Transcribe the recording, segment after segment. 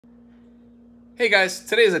Hey guys,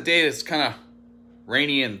 today is a day that's kind of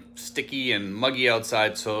rainy and sticky and muggy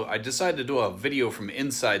outside, so I decided to do a video from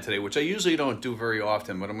inside today, which I usually don't do very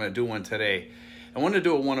often, but I'm going to do one today. I want to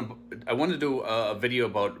do a video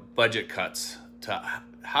about budget cuts, to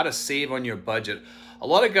how to save on your budget. A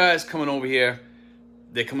lot of guys coming over here,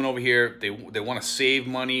 they want to save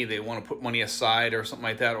money, they want to put money aside or something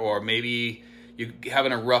like that, or maybe you're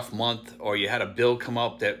having a rough month, or you had a bill come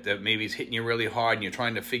up that maybe is hitting you really hard and you're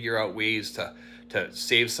trying to figure out ways to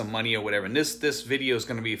save some money or whatever. And this video is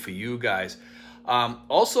going to be for you guys. I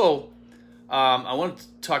want to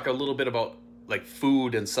talk a little bit about like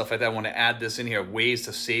food and stuff like that. I want to add this in here, ways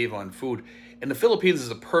to save on food. And the Philippines is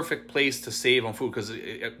a perfect place to save on food because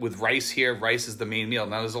with rice here, rice is the main meal.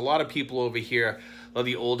 Now there's a lot of people over here, a lot of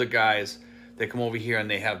the older guys that come over here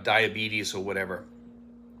and they have diabetes or whatever.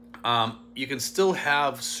 You can still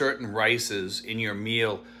have certain rices in your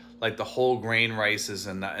meal, like the whole grain rices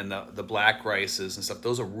and the black rices and stuff.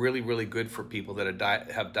 Those are really, really good for people that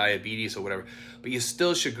have diabetes or whatever. But you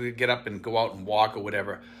still should get up and go out and walk or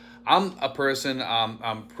whatever. I'm a person,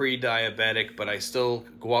 I'm pre-diabetic, but I still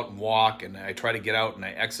go out and walk, and I try to get out and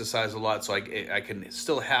I exercise a lot, so I can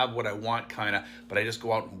still have what I want, kind of, but I just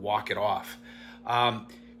go out and walk it off.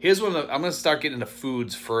 Here's one. I'm going to start getting into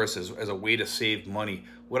foods first as a way to save money.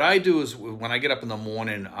 What I do is when I get up in the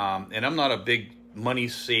morning, and I'm not a big money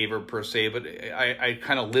saver per se, but I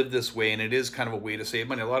kind of live this way, and it is kind of a way to save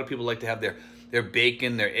money. A lot of people like to have their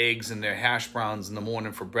bacon, their eggs, and their hash browns in the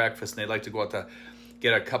morning for breakfast, and they like to go out to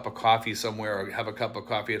get a cup of coffee somewhere or have a cup of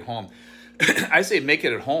coffee at home. I say make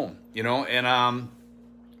it at home, you know. And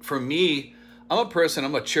for me, I'm a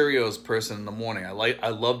Cheerios person in the morning. I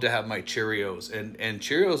love to have my Cheerios, and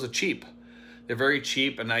Cheerios are cheap. They're very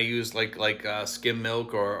cheap, and I use like skim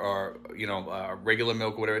milk or you know, regular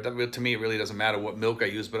milk or whatever. To me, it really doesn't matter what milk I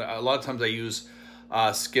use, but a lot of times I use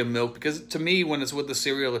skim milk because to me, when it's with the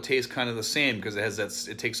cereal, it tastes kind of the same because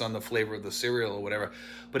it takes on the flavor of the cereal or whatever.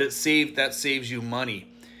 But that saves you money.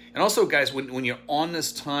 And also, guys, when you're on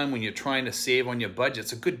this time, when you're trying to save on your budget,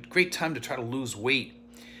 it's a great time to try to lose weight.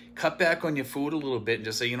 Cut back on your food a little bit and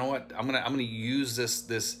just say, you know what, I'm gonna use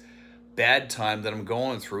this bad time that I'm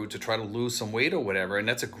going through to try to lose some weight or whatever. And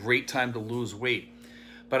that's a great time to lose weight.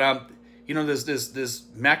 But you know, there's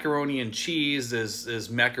macaroni and cheese, there's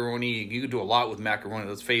macaroni. You can do a lot with macaroni,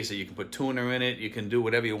 let's face it. You can put tuna in it, you can do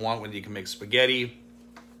whatever you want with it. You can make spaghetti.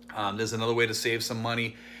 There's another way to save some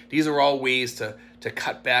money. These are all ways to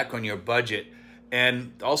cut back on your budget.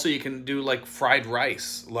 And also you can do like fried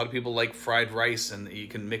rice. A lot of people like fried rice, and you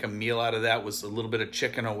can make a meal out of that with a little bit of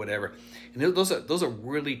chicken or whatever. And those are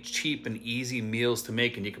really cheap and easy meals to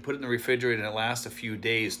make, and you can put it in the refrigerator and it lasts a few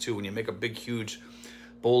days too. When you make a big, huge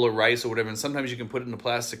bowl of rice or whatever, and sometimes you can put it in the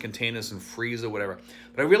plastic containers and freeze or whatever.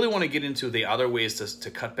 But I really want to get into the other ways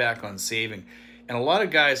to cut back on saving. And a lot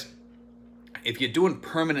of guys, if you're doing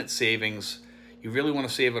permanent savings, you really want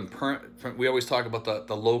to save on we always talk about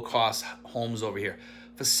the low-cost homes over here.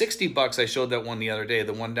 For 60 bucks, I showed that one the other day,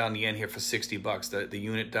 the one down the end here for 60 bucks, the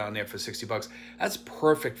unit down there for 60 bucks. That's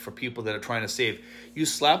perfect for people that are trying to save. You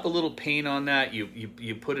slap a little paint on that,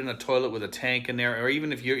 you put in a toilet with a tank in there, or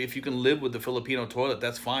even if you can live with the Filipino toilet,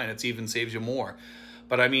 that's fine. It even saves you more.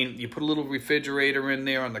 But I mean, you put a little refrigerator in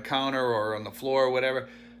there on the counter or on the floor or whatever,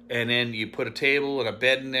 and then you put a table and a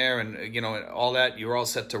bed in there, and you know, all that, you're all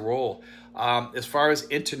set to roll. As far as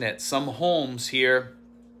internet, some homes here,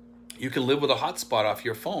 you can live with a hotspot off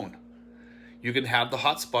your phone. You can have the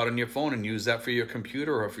hotspot on your phone and use that for your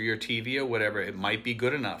computer or for your TV or whatever. It might be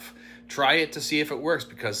good enough. Try it to see if it works,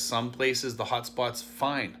 because some places the hotspot's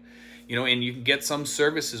fine. You know, and you can get some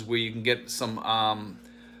services where you can get some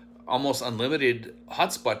almost unlimited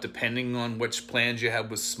hotspot depending on which plans you have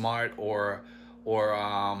with Smart or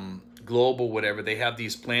Global, whatever. They have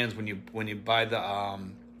these plans when you buy the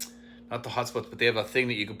not the hotspots, but they have a thing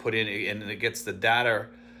that you can put in, and it gets the data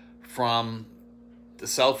from the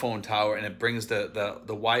cell phone tower, and it brings the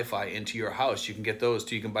Wi-Fi into your house. You can get those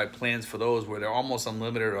too. You can buy plans for those where they're almost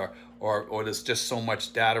unlimited, or there's just so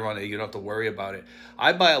much data on it you don't have to worry about it.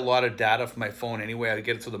 I buy a lot of data for my phone anyway. I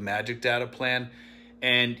get it through the Magic Data plan,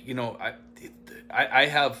 and you know, I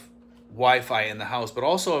have Wi-Fi in the house. But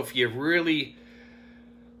also, if you really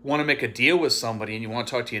want to make a deal with somebody and you want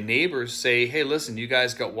to talk to your neighbors, say, hey, listen, you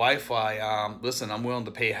guys got Wi-Fi. Listen, I'm willing to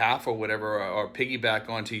pay half or whatever, or piggyback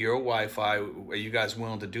onto your Wi-Fi. Are you guys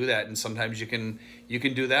willing to do that? And sometimes you can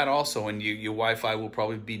do that also, and your Wi-Fi will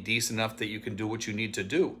probably be decent enough that you can do what you need to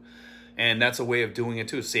do. And that's a way of doing it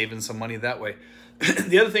too, saving some money that way.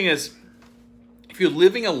 The other thing is, if you're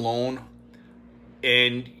living alone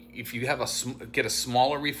and if you have get a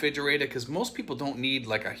smaller refrigerator, because most people don't need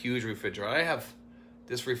like a huge refrigerator. I have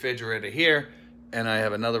this refrigerator here, and I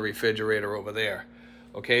have another refrigerator over there.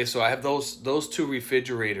 Okay, so I have those two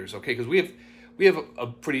refrigerators. Okay, because we have a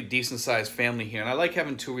pretty decent sized family here, and I like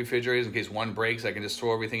having two refrigerators in case one breaks. I can just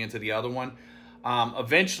throw everything into the other one.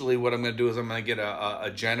 Eventually, what I'm going to do is I'm going to get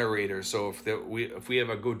a generator. So if we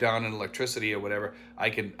ever go down in electricity or whatever, I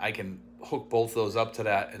can hook both those up to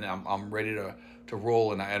that, and I'm ready to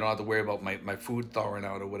roll, and I don't have to worry about my food thawing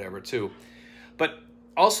out or whatever too. But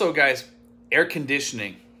also, guys, air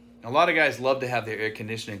conditioning. A lot of guys love to have their air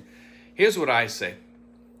conditioning. Here's what I say.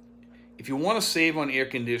 If you want to save on air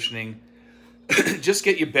conditioning, just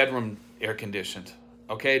get your bedroom air conditioned.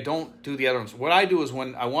 Okay, don't do the other ones. What I do is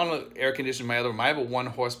when I want to air condition my other room, I have a 1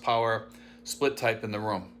 horsepower split type in the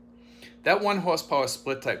room. That 1 horsepower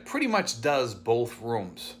split type pretty much does both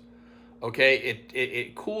rooms. Okay,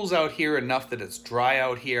 it cools out here enough that it's dry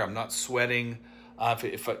out here. I'm not sweating. If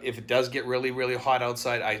it does get really, really hot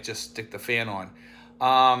outside, I just stick the fan on.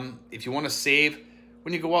 If you want to save,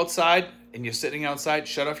 when you go outside and you're sitting outside,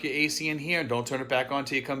 shut off your AC in here and don't turn it back on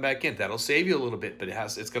till you come back in. That'll save you a little bit, but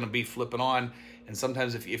it's going to be flipping on. And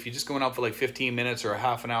sometimes if you're just going out for like 15 minutes or a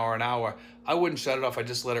half an hour, I wouldn't shut it off. I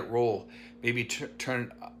just let it roll. Maybe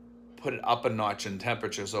put it up a notch in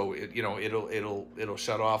temperature so it'll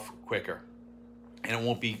shut off quicker, and it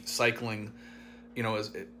won't be cycling,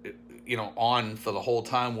 on for the whole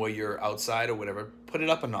time while you're outside or whatever. Put it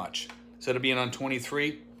up a notch. Instead of being on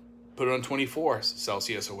 23, put it on 24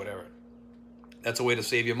 Celsius or whatever. That's a way to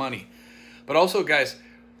save you money. But also, guys,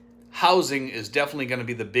 housing is definitely going to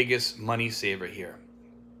be the biggest money saver here.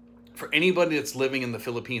 For anybody that's living in the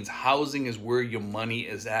Philippines, housing is where your money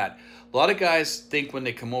is at. A lot of guys think when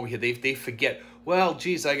they come over here, they forget, well,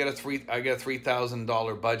 geez, I got a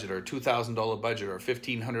 $3,000 budget or a $2,000 budget or a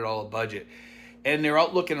 $1,500 budget. And they're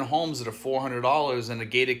out looking at homes that are $400 in a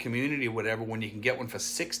gated community or whatever when you can get one for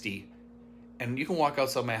 $60. And you can walk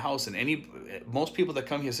outside my house and most people that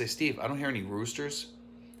come here say, Steve, I don't hear any roosters.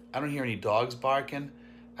 I don't hear any dogs barking.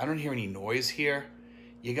 I don't hear any noise here.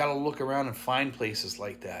 You got to look around and find places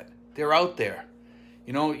like that. They're out there.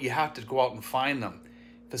 You have to go out and find them.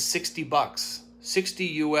 For $60,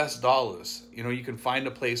 $60 US, you can find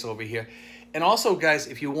a place over here. And also, guys,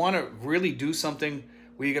 if you want to really do something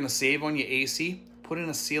where you're going to save on your AC, put in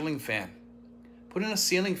a ceiling fan. Put in a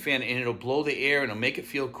ceiling fan and it'll blow the air and it'll make it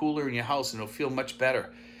feel cooler in your house and it'll feel much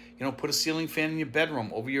better. Put a ceiling fan in your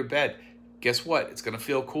bedroom over your bed. Guess what? It's going to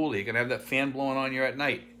feel cooler. You're going to have that fan blowing on you at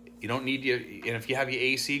night. You don't need and if you have your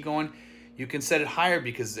AC going, you can set it higher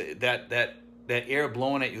because that air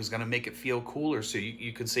blowing at you is going to make it feel cooler, so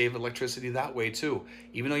you can save electricity that way too.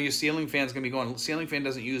 Even though your ceiling fan is going to be going, ceiling fan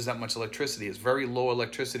doesn't use that much electricity. It's very low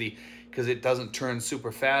electricity because it doesn't turn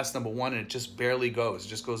super fast, number one, and it just barely goes. It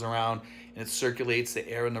just goes around and it circulates the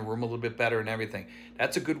air in the room a little bit better and everything.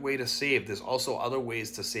 That's a good way to save. There's also other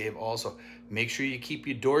ways to save also. Make sure you keep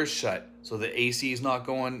your doors shut so the AC is not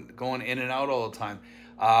going in and out all the time.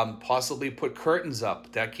 Possibly put curtains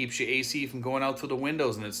up. That keeps your AC from going out through the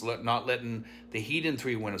windows and it's not letting the heat in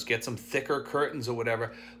through your windows. Get some thicker curtains or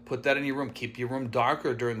whatever. Put that in your room. Keep your room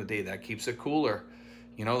darker during the day. That keeps it cooler.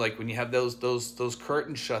 Like when you have those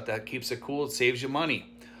curtains shut, that keeps it cool. It saves you money.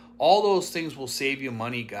 All those things will save you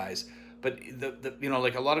money, guys. But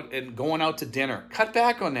like a lot of, and going out to dinner, cut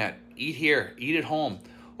back on that. Eat here, eat at home.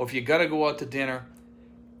 Or if you gotta go out to dinner,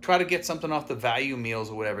 try to get something off the value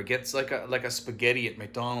meals or whatever. Get like a spaghetti at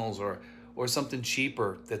McDonald's or something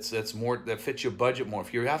cheaper that's more, that fits your budget more.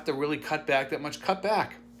 If you have to really cut back that much, cut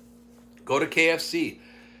back. Go to KFC.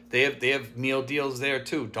 They have meal deals there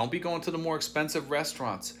too. Don't be going to the more expensive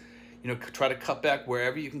restaurants. Try to cut back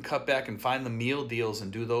wherever you can cut back and find the meal deals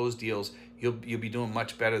and do those deals. You'll be doing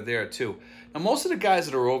much better there too. Now, most of the guys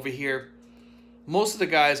that are over here, most of the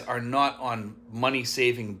guys are not on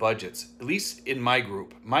money-saving budgets, at least in my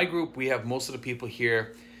group. My group, we have most of the people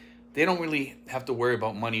here, they don't really have to worry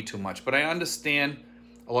about money too much. But I understand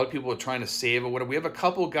a lot of people are trying to save or whatever. We have a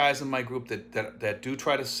couple guys in my group that do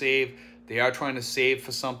try to save. They are trying to save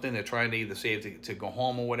for something. They're trying to either save to go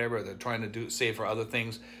home or whatever. They're trying to save for other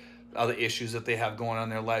things, other issues that they have going on in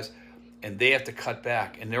their lives. And they have to cut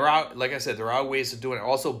back. And there are, like I said, there are ways of doing it.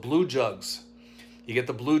 Also, blue jugs. You get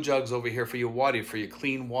the blue jugs over here for your water, for your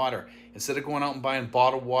clean water. Instead of going out and buying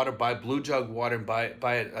bottled water, buy blue jug water and buy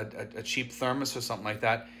a cheap thermos or something like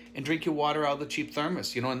that, and drink your water out of the cheap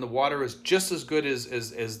thermos. And the water is just as good as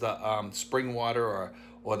the spring water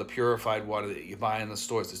or the purified water that you buy in the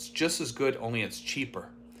stores. It's just as good, only it's cheaper.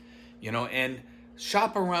 And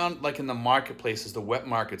shop around like in the marketplaces, the wet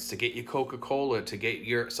markets, to get your Coca-Cola, to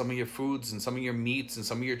get some of your foods and some of your meats and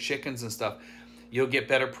some of your chickens and stuff. You'll get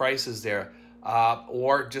better prices there.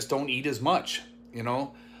 Or just don't eat as much,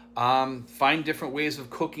 Find different ways of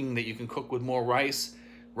cooking that you can cook with more rice.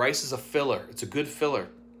 Rice is a filler. It's a good filler.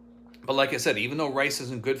 But like I said, even though rice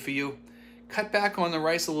isn't good for you, cut back on the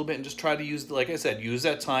rice a little bit and just try to use, like I said, use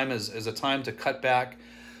that time as a time to cut back,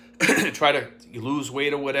 try to lose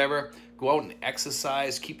weight or whatever. Go out and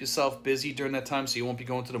exercise. Keep yourself busy during that time so you won't be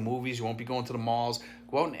going to the movies. You won't be going to the malls.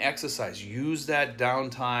 Go out and exercise. Use that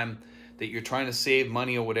downtime that you're trying to save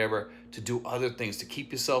money or whatever to do other things, to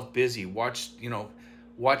keep yourself busy. Watch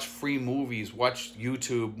free movies, watch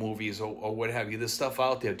YouTube movies or what have you. There's stuff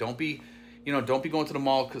out there. Don't be going to the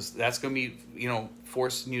mall because that's going to be,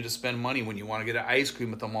 forcing you to spend money when you want to get an ice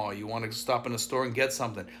cream at the mall. You want to stop in the store and get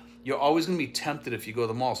something. You're always going to be tempted if you go to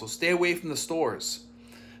the mall. So stay away from the stores.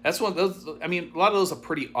 That's one of those. I mean, a lot of those are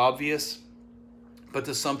pretty obvious, but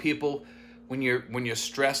to some people, when you're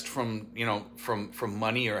stressed from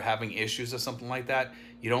money or having issues or something like that,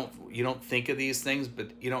 you don't think of these things.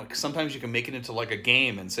 But sometimes you can make it into like a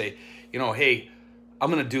game and say, hey, I'm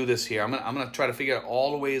gonna do this here. I'm gonna try to figure out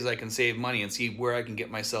all the ways I can save money and see where I can get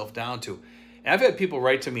myself down to. And I've had people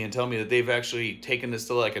write to me and tell me that they've actually taken this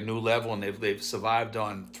to like a new level and they've survived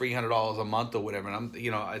on $300 a month or whatever. And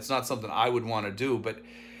it's not something I would want to do, but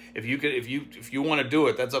if you want to do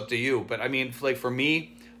it, that's up to you. But I mean, like for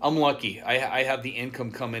me, I'm lucky. I have the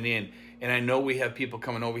income coming in, and I know we have people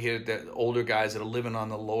coming over here, that older guys that are living on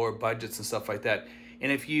the lower budgets and stuff like that.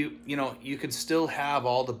 And if you can still have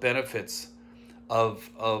all the benefits of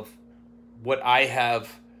what I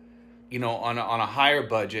have, on a higher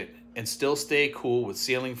budget, and still stay cool with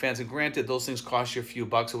ceiling fans. And granted, those things cost you a few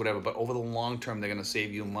bucks or whatever, but over the long term, they're going to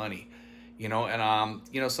save you money, and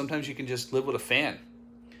sometimes you can just live with a fan.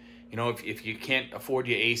 If you can't afford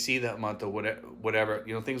your AC that month or whatever,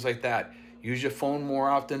 things like that. Use your phone more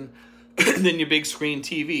often than your big screen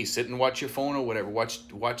TV. Sit and watch your phone or whatever.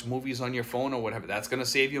 Watch movies on your phone or whatever. That's going to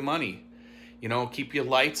save you money. Keep your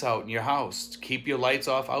lights out in your house. Keep your lights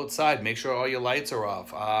off outside. Make sure all your lights are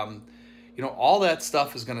off. All that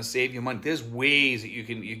stuff is going to save you money. There's ways that you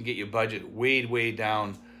can get your budget way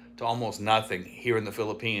down to almost nothing here in the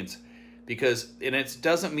Philippines, and it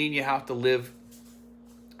doesn't mean you have to live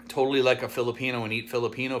totally like a Filipino and eat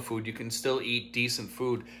Filipino food. You can still eat decent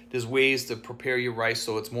food. There's ways to prepare your rice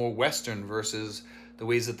so it's more Western versus the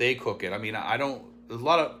ways that they cook it. I mean,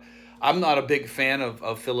 I'm not a big fan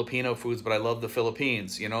of Filipino foods, but I love the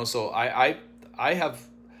Philippines, so I have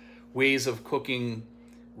ways of cooking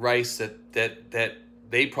rice that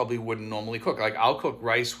they probably wouldn't normally cook. Like I'll cook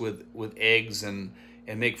rice with eggs and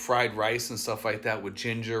make fried rice and stuff like that with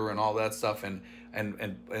ginger and all that stuff and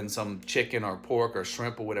some chicken or pork or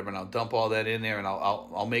shrimp or whatever, and I'll dump all that in there and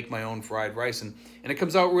I'll make my own fried rice and it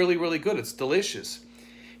comes out really, really good. It's delicious.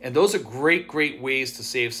 And those are great ways to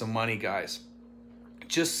save some money, guys.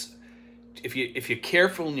 Just if you're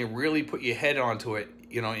careful and you really put your head onto it,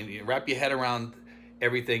 and you wrap your head around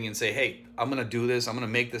everything and say, hey, I'm gonna do this, I'm gonna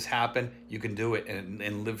make this happen, you can do it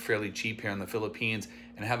and live fairly cheap here in the Philippines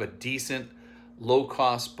and have a decent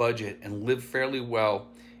low-cost budget and live fairly well.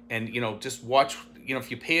 And just watch,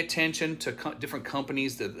 if you pay attention to different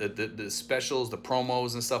companies, the specials, the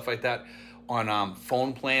promos and stuff like that on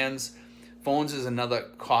phone plans. Phones is another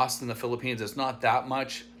cost in the Philippines. It's not that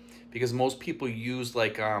much because most people use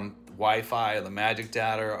like Wi-Fi or the magic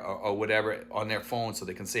data or whatever on their phone so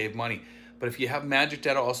they can save money. But if you have magic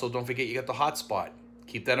data, also don't forget you got the hotspot.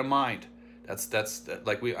 Keep that in mind. That's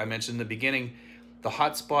like I mentioned in the beginning, the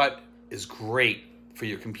hotspot is great for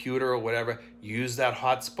your computer or whatever. Use that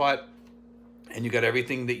hotspot and you got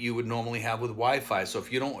everything that you would normally have with Wi-Fi. So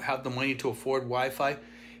if you don't have the money to afford Wi-Fi,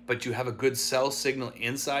 but you have a good cell signal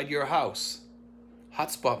inside your house,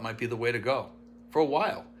 hotspot might be the way to go for a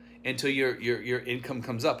while until your income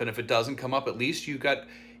comes up. And if it doesn't come up, at least you got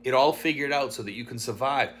it all figured out so that you can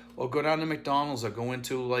survive. Or go down to McDonald's or go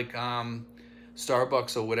into like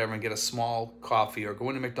Starbucks or whatever and get a small coffee, or go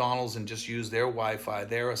into McDonald's and just use their Wi-Fi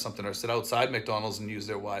there or something, or sit outside McDonald's and use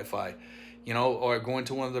their Wi-Fi, or go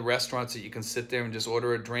into one of the restaurants that you can sit there and just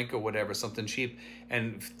order a drink or whatever, something cheap,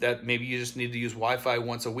 and that maybe you just need to use Wi-Fi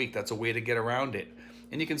once a week. That's a way to get around it.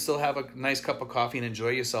 And you can still have a nice cup of coffee and enjoy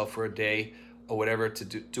yourself for a day or whatever to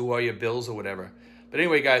do all your bills or whatever. But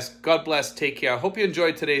anyway, guys, God bless. Take care. I hope you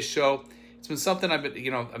enjoyed today's show. It's been something I've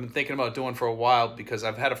been thinking about doing for a while because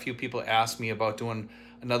I've had a few people ask me about doing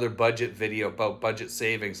another budget video about budget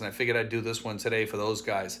savings, and I figured I'd do this one today for those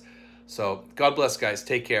guys. So God bless, guys.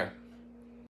 Take care.